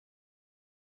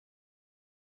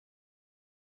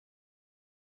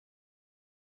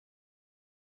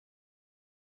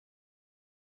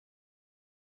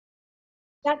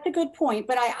That's a good point,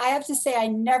 but I have to say I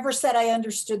never said I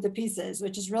understood the pieces,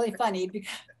 which is really funny because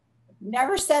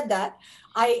never said that.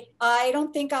 I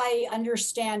don't think I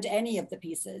understand any of the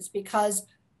pieces because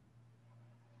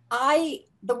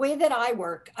the way that I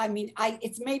work, I mean,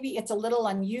 it's maybe it's a little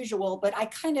unusual, but I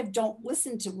kind of don't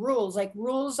listen to rules. Like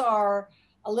rules are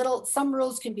a little, some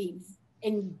rules can be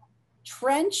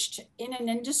entrenched in an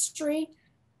industry,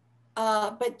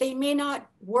 but they may not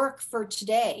work for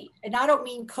today. And I don't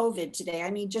mean COVID today,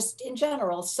 I mean just in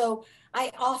general. So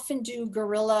I often do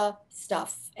guerrilla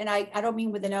stuff. And I don't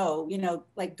mean with an O, you know,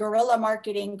 like guerrilla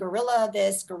marketing, guerrilla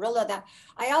this, guerrilla that.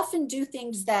 I often do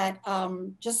things that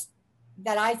just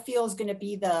that I feel is going to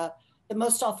be the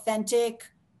most authentic.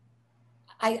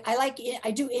 I like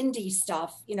I do indie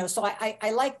stuff, you know, so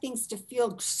I like things to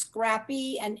feel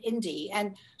scrappy and indie.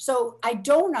 And so I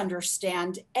don't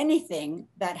understand anything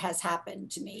that has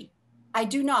happened to me. I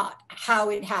do not how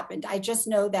it happened. I just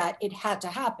know that it had to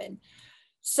happen.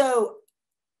 So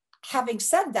having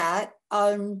said that,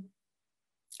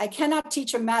 I cannot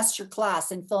teach a master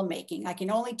class in filmmaking. I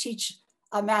can only teach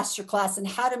a master class in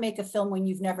how to make a film when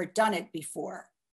you've never done it before.